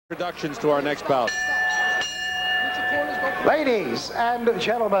Introductions to our next bout. Ladies and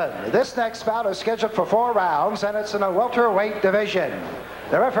gentlemen, this next bout is scheduled for 4 rounds, and it's in a welterweight division.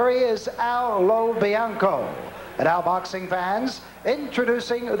 The referee is Al Lobianco. And now, boxing fans,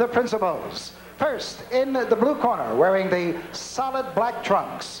 introducing the principals. First, in the blue corner, wearing the solid black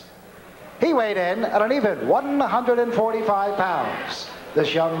trunks. He weighed in at an even 145 pounds.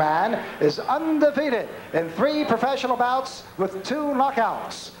 This young man is undefeated in 3 professional bouts with 2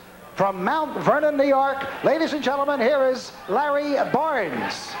 knockouts. From Mount Vernon, New York, ladies and gentlemen, here is Larry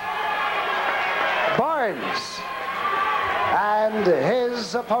Barnes. And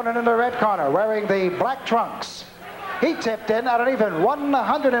his opponent in the red corner, wearing the black trunks. He tipped in at an even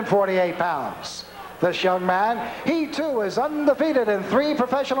 148 pounds. This young man, he too is undefeated in 3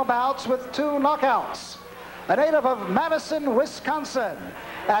 professional bouts with 2 knockouts. A native of Madison, Wisconsin,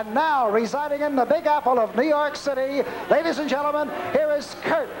 and now residing in the Big Apple of New York City. Ladies and gentlemen, here is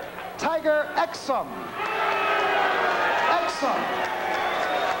Kurt Tiger Exum.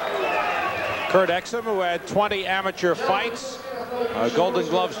 Kurt Exum, who had 20 amateur fights, a Golden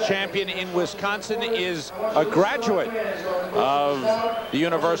Gloves champion in Wisconsin, is a graduate of the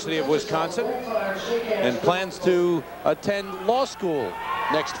University of Wisconsin and plans to attend law school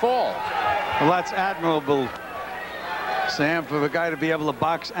next fall. Well, that's admirable, Sam, for a guy to be able to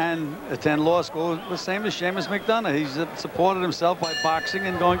box and attend law school. The same as Seamus McDonough. He's supported himself by boxing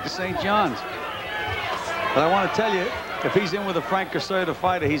and going to St. John's. But I want to tell you, if he's in with a Frank Caserta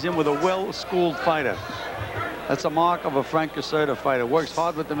fighter, he's in with a well-schooled fighter. That's a mark of a Frank Caserta fighter. Works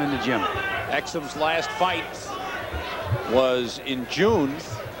hard with them in the gym. Exum's last fight was in June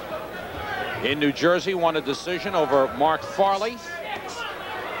in New Jersey. Won a decision over Mark Farley.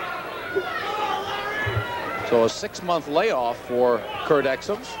 So a 6-month layoff for Kurt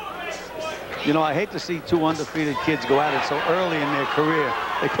Exum. You know, I hate to see 2 undefeated kids go at it so early in their career.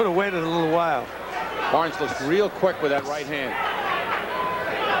 They could have waited a little while. Barnes looks real quick with that right hand.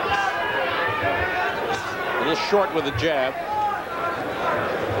 A little short with the jab.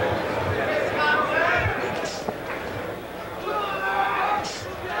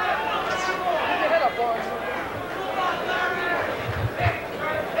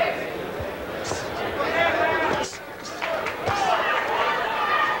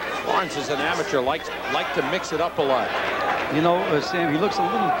 Barnes is an amateur, like to mix it up a lot. You know, Sam, he looks a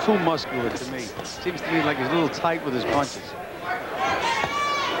little too muscular to me. Seems to me like he's a little tight with his punches.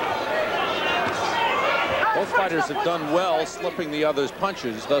 Both fighters have done well slipping the other's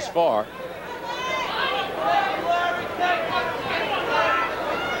punches thus far.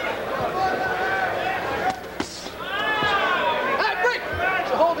 Hey, break!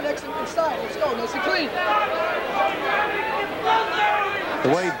 So hold the next inside. Let's go. Nice and clean. The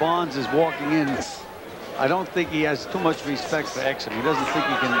way Barnes is walking in, I don't think he has too much respect for Exum. He doesn't think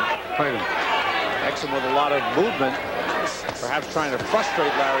he can fight him. Exum with a lot of movement, perhaps trying to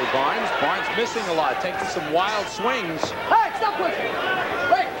frustrate Larry Barnes. Barnes missing a lot, taking some wild swings. Hey, stop pushing.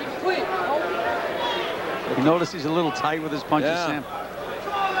 Break. Keep it clean. Hold. You notice he's a little tight with his punches, Yeah. Sam.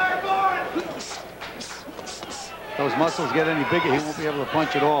 Those muscles get any bigger, he won't be able to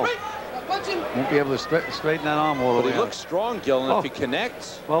punch at all. Won't be able to straighten that arm all the But way he out. looks strong, Gil, and if he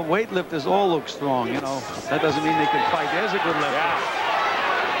connects. Well, weightlifters all look strong, you know. That doesn't mean they can fight. There's a good left. Yeah.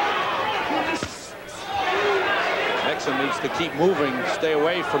 Exum needs to keep moving, stay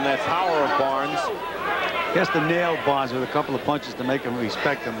away from that power of Barnes. He has to nail Barnes with a couple of punches to make him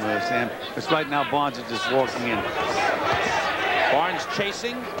respect him, Sam. Because right now, Barnes is just walking in. Barnes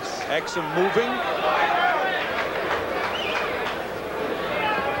chasing, Exum moving.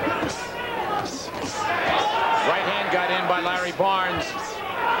 Right hand got in by Larry Barnes.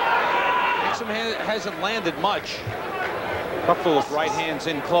 Exum hasn't landed much. Couple of right hands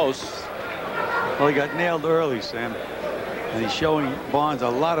in close. Well, he got nailed early, Sam. And he's showing Barnes a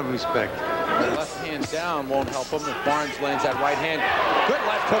lot of respect. The left hand down won't help him if Barnes lands that right hand. Good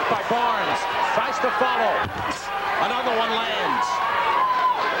left hook by Barnes. Tries to follow. Another one lands.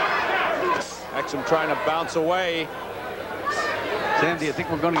 Exum trying to bounce away. Sam, do you think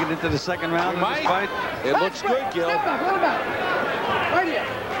we're going to get into the second round of this fight? It looks good, Gil. Right here.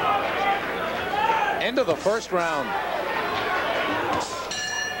 End of the first round.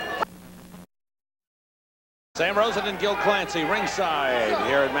 Sam Rosen and Gil Clancy ringside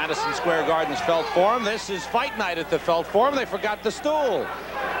here at Madison Square Garden's Felt Forum. This is fight night at the Felt Forum. They forgot the stool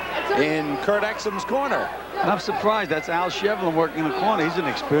in Kurt Exum's corner. And I'm surprised. That's Al Shevlin working the corner. He's an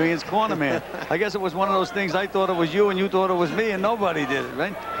experienced corner man. I guess it was one of those things. I thought it was you and you thought it was me and nobody did it,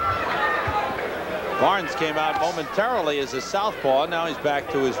 right? Barnes came out momentarily as a southpaw. Now he's back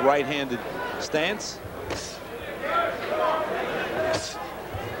to his right-handed stance.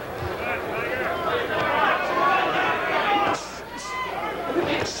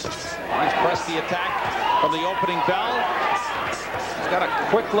 from the opening bell. He's got a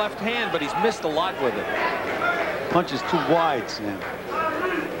quick left hand, but he's missed a lot with it. Punch is too wide, Sam.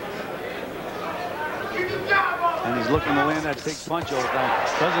 And he's looking to land that big punch all the time.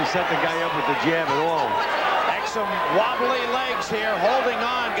 Doesn't set the guy up with the jab at all. Exum wobbly legs here, holding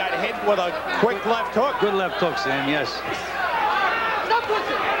on. Got hit with a quick left hook. Good left hook, Sam, yes. Stop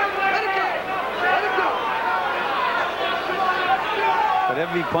pushing. Let it go. Let it go. But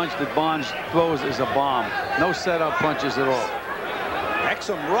every punch that Barnes throws is a bomb. No setup punches at all.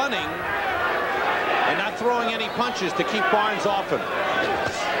 Exum running and not throwing any punches to keep Barnes off him.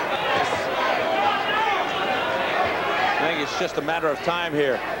 I think it's just a matter of time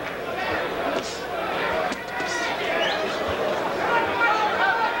here.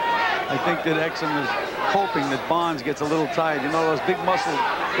 I think that Exum is hoping that Barnes gets a little tired. You know, those big muscle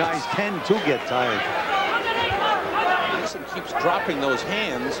guys tend to get tired. Exum keeps dropping those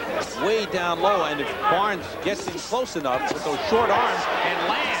hands way down low, and if Barnes gets in close enough with those short arms and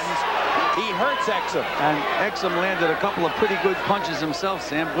lands, he hurts Exum. And Exum landed a couple of pretty good punches himself,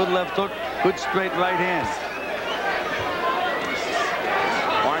 Sam. Good left hook, good straight right hand.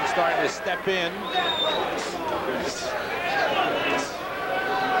 Barnes starting to step in.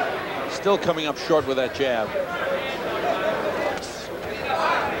 Still coming up short with that jab.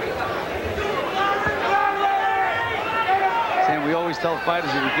 Sam, we always tell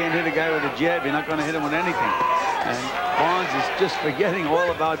fighters if you can't hit a guy with a jab, you're not going to hit him with anything. And Barnes is just forgetting all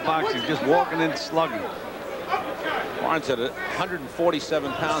about boxing, just walking and slugging. Barnes at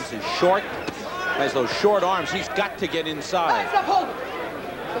 147 pounds is short, has those short arms. He's got to get inside. Stop holding.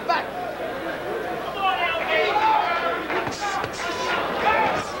 Step back.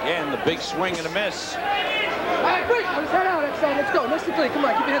 Again, the big swing and a miss. All right, quick. Put his head out, Exum. Let's go. Nice and clean. Come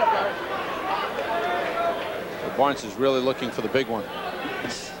on, keep your head up, Larry. Barnes is really looking for the big one.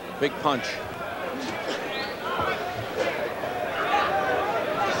 Big punch.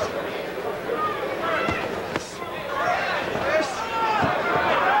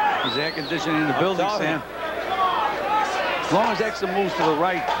 He's air conditioning in the building, Sam. As long as Exum moves to the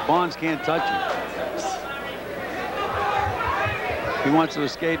right, Barnes can't touch him. He wants to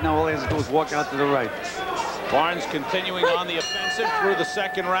escape. Now all he has to do is walk out to the right. Barnes continuing on the offensive through the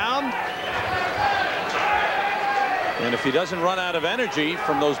second round. And if he doesn't run out of energy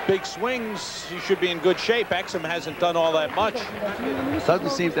from those big swings, he should be in good shape. Exum hasn't done all that much.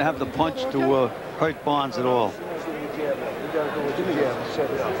 Doesn't seem to have the punch to hurt Barnes at all.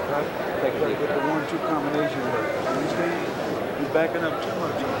 Backing up too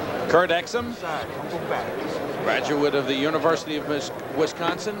much. Kurt Exum, graduate of the University of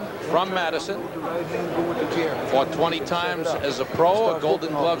Wisconsin from Madison. Fought 20 times as a pro, a Golden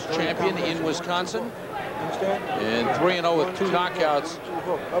Gloves champion in Wisconsin. And 3-0 with 2 knockouts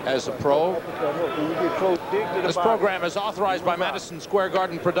as a pro. This program is authorized by Madison Square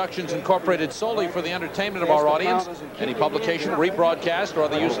Garden Productions Incorporated solely for the entertainment of our audience. Any publication, rebroadcast, or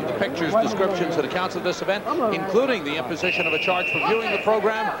the use of the pictures, descriptions, and accounts of this event, including the imposition of a charge for viewing the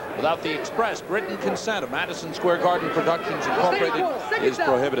program without the expressed written consent of Madison Square Garden Productions Incorporated, is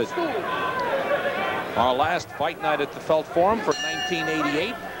prohibited. Our last fight night at the Felt Forum for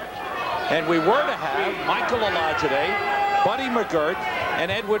 1988. And we were to have Michael Olajide, Buddy McGirt,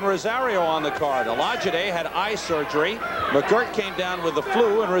 and Edwin Rosario on the card. Olajide had eye surgery. McGirt came down with the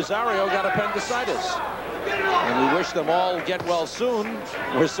flu, and Rosario got appendicitis. And we wish them all get well soon.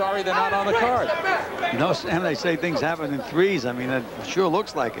 We're sorry they're not on the card. You know, Sam, they say things happen in threes. I mean, it sure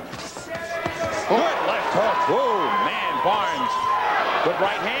looks like it. Good left hook. Whoa, man, Barnes. Good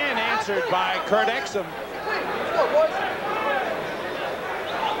right hand answered by Kurt Exum.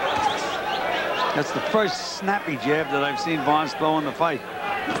 That's the first snappy jab that I've seen Barnes throw in the fight.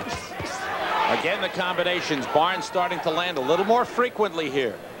 Again, the combinations. Barnes starting to land a little more frequently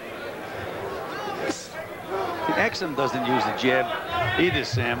here. Exum doesn't use the jab either,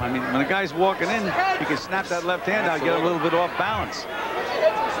 Sam. I mean, when a guy's walking in, he can snap that left hand out, get a little bit off balance.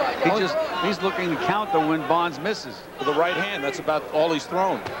 He's looking to counter when Barnes misses. With the right hand, that's about all he's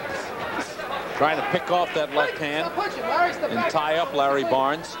thrown. Trying to pick off that left hand and tie up Larry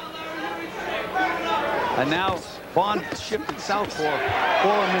Barnes. And now Barnes shifted southpaw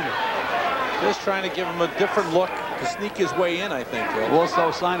for a minute. Just trying to give him a different look to sneak his way in, I think. Also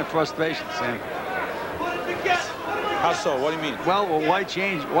a sign of frustration, Sam. How so? What do you mean? Well, why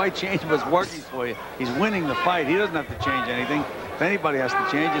change was working for you. He's winning the fight. He doesn't have to change anything. If anybody has to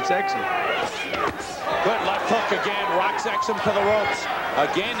change, it's Exum. Good left hook again. Rocks Exum to the ropes.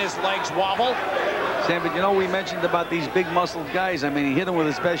 Again, his legs wobble. Sam, but you know, we mentioned about these big muscled guys. I mean, he hit him with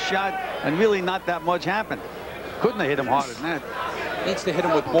his best shot, and really not that much happened. Couldn't have hit him harder than that. Needs to hit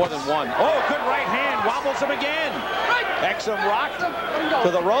him with more than one. Oh, good right hand wobbles him again. Exum rocked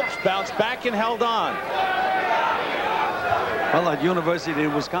to the ropes, bounced back and held on. Well, at University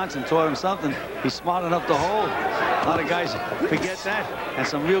of Wisconsin taught him something. He's smart enough to hold. A lot of guys forget that, and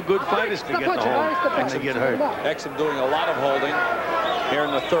some real good fighters forget to hold when they get hurt. Exum doing a lot of holding here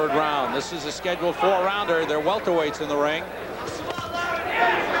in the third round. This is a scheduled 4-rounder. They're welterweights in the ring.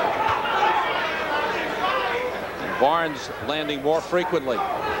 Barnes landing more frequently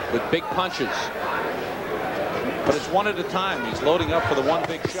with big punches. But it's one at a time. He's loading up for the one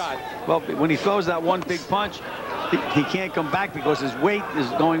big shot. Well, when he throws that one big punch, he can't come back because his weight is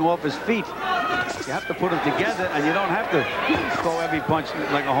going off his feet. You have to put them together, and you don't have to throw every punch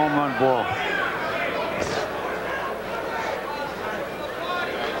like a home run ball.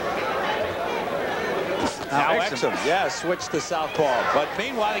 Now Exum, yeah, switched to southpaw. But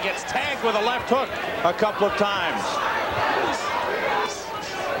meanwhile, he gets tagged with a left hook a couple of times.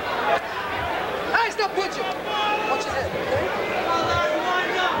 Hey, stop punching. Watch his head.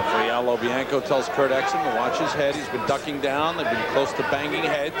 Real Lobianco tells Kurt Exum to watch his head. He's been ducking down. They've been close to banging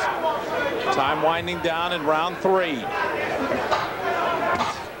heads. Time winding down in round 3.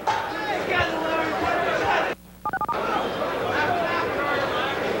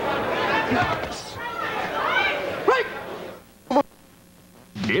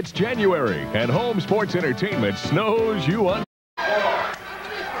 It's January, and Home Sports Entertainment snows you on.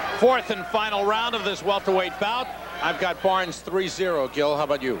 Fourth and final round of this welterweight bout. I've got Barnes 3-0. Gil, how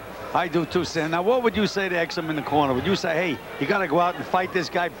about you? I do too, Sam. Now, what would you say to Exum in the corner? Would you say, hey, you got to go out and fight this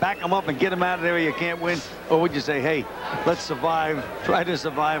guy, back him up and get him out of there, you can't win? Or would you say, hey, let's survive, try to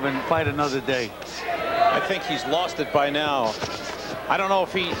survive and fight another day? I think he's lost it by now. I don't know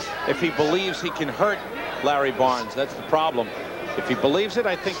if he believes he can hurt Larry Barnes. That's the problem. If he believes it,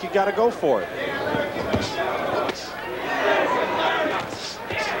 I think you got to go for it.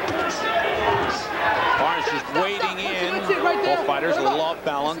 Barnes just wading in. Both fighters a little off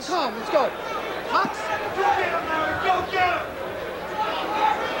balance. Let's go.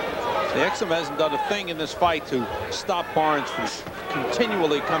 The Exum hasn't done a thing in this fight to stop Barnes from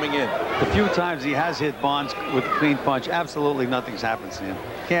continually coming in. The few times he has hit Barnes with a clean punch, absolutely nothing's happened to him.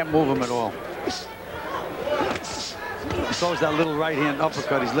 Can't move him at all. He throws that little right-hand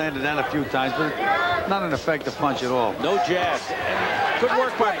uppercut. He's landed that a few times, but not an effective punch at all. No jab. And good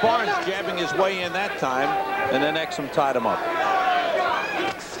work by Barnes jabbing his way in that time, and then Exum tied him up.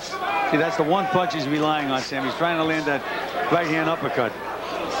 See, that's the one punch he's relying on, Sam. He's trying to land that right-hand uppercut.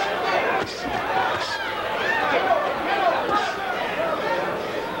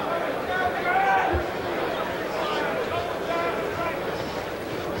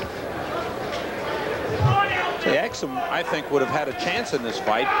 Exum, I think, would have had a chance in this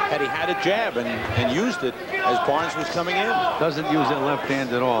fight had he had a jab and used it as Barnes was coming in. Doesn't use that left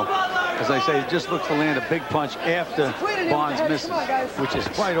hand at all. As I say, he just looks to land a big punch after Barnes misses, which is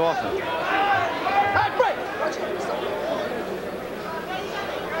quite often.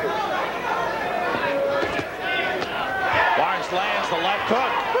 Barnes lands the left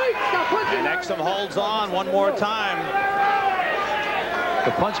hook. And Exum holds on one more time.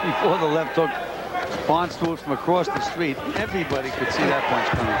 The punch before the left hook, Barnes threw it from across the street. Everybody could see that punch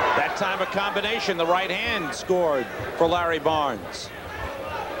coming. That time a combination. The right hand scored for Larry Barnes.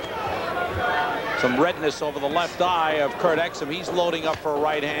 Some redness over the left eye of Kurt Exum. He's loading up for a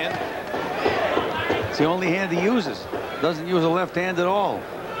right hand. It's the only hand he uses. Doesn't use a left hand at all.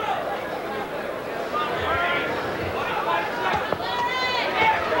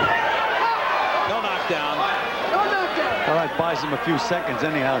 No knockdown. Well, that buys him a few seconds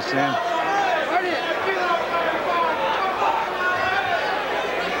anyhow, Sam.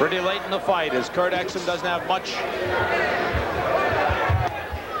 Pretty late in the fight, as Kurt Exum doesn't have much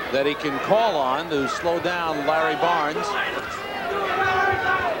that he can call on to slow down Larry Barnes.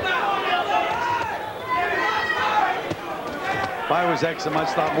 If I was Exum, I'd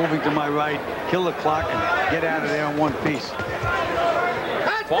start moving to my right, kill the clock, and get out of there in one piece.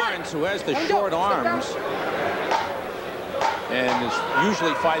 Barnes, who has the short arms and is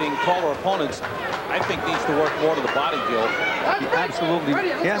usually fighting taller opponents, I think needs to work more to the body, Gil. He absolutely.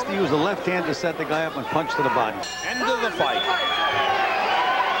 He has to use the left hand to set the guy up and punch to the body. End of the fight.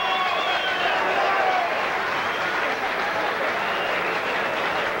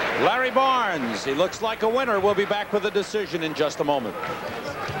 Larry Barnes, he looks like a winner. We'll be back with a decision in just a moment.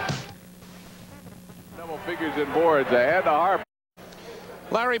 Double figures in boards ahead of Harper.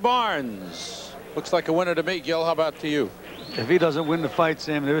 Larry Barnes looks like a winner to me. Gil, how about to you? If he doesn't win the fight,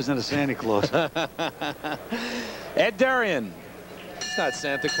 Sam, there isn't a Santa Claus. Ed Darian. He's not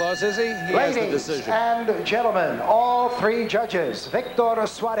Santa Claus, is he? He has the Ladies decision. and gentlemen, all three judges, Victor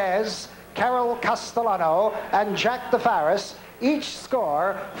Suarez, Carol Castellano, and Jack DeFaris. Each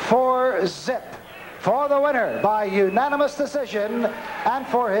score 4-0 for the winner by unanimous decision, and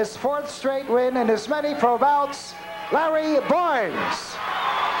for his 4th straight win in as many pro bouts, Larry Barnes.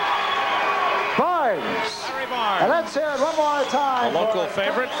 Larry Barnes. And let's hear it one more time. A local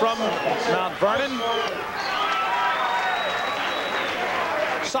favorite from Mount Vernon.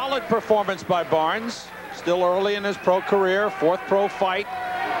 Solid performance by Barnes. Still early in his pro career. 4th pro fight.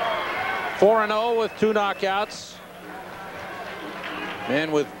 4-0 with 2 knockouts.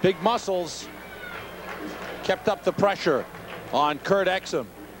 Man with big muscles. Kept up the pressure on Kurt Exum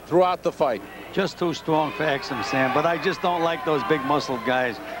throughout the fight. Just too strong for Exum, Sam, but I just don't like those big muscled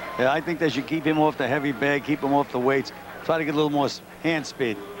guys. I think they should keep him off the heavy bag, keep him off the weights, try to get a little more hand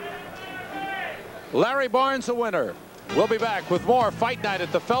speed. Larry Barnes, a winner. We'll be back with more Fight Night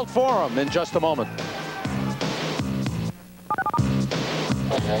at the Felt Forum in just a moment.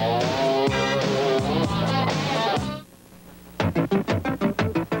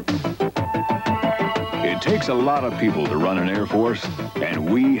 It takes a lot of people to run an Air Force, and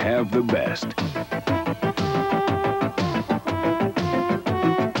we have the best.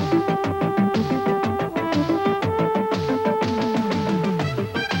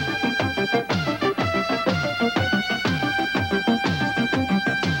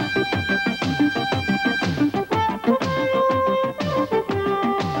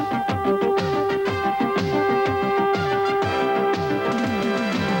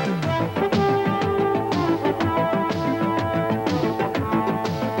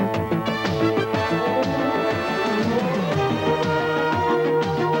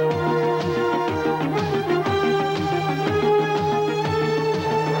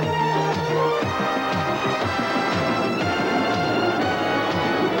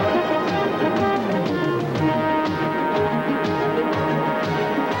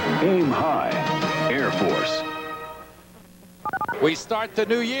 Aim high, Air Force. We start the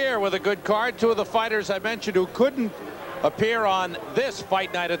new year with a good card. 2 of the fighters I mentioned who couldn't appear on this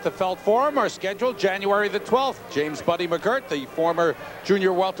Fight Night at the Felt Forum are scheduled January the 12th. James Buddy McGirt, the former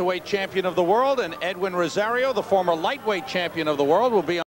junior welterweight champion of the world, and Edwin Rosario, the former lightweight champion of the world, will be on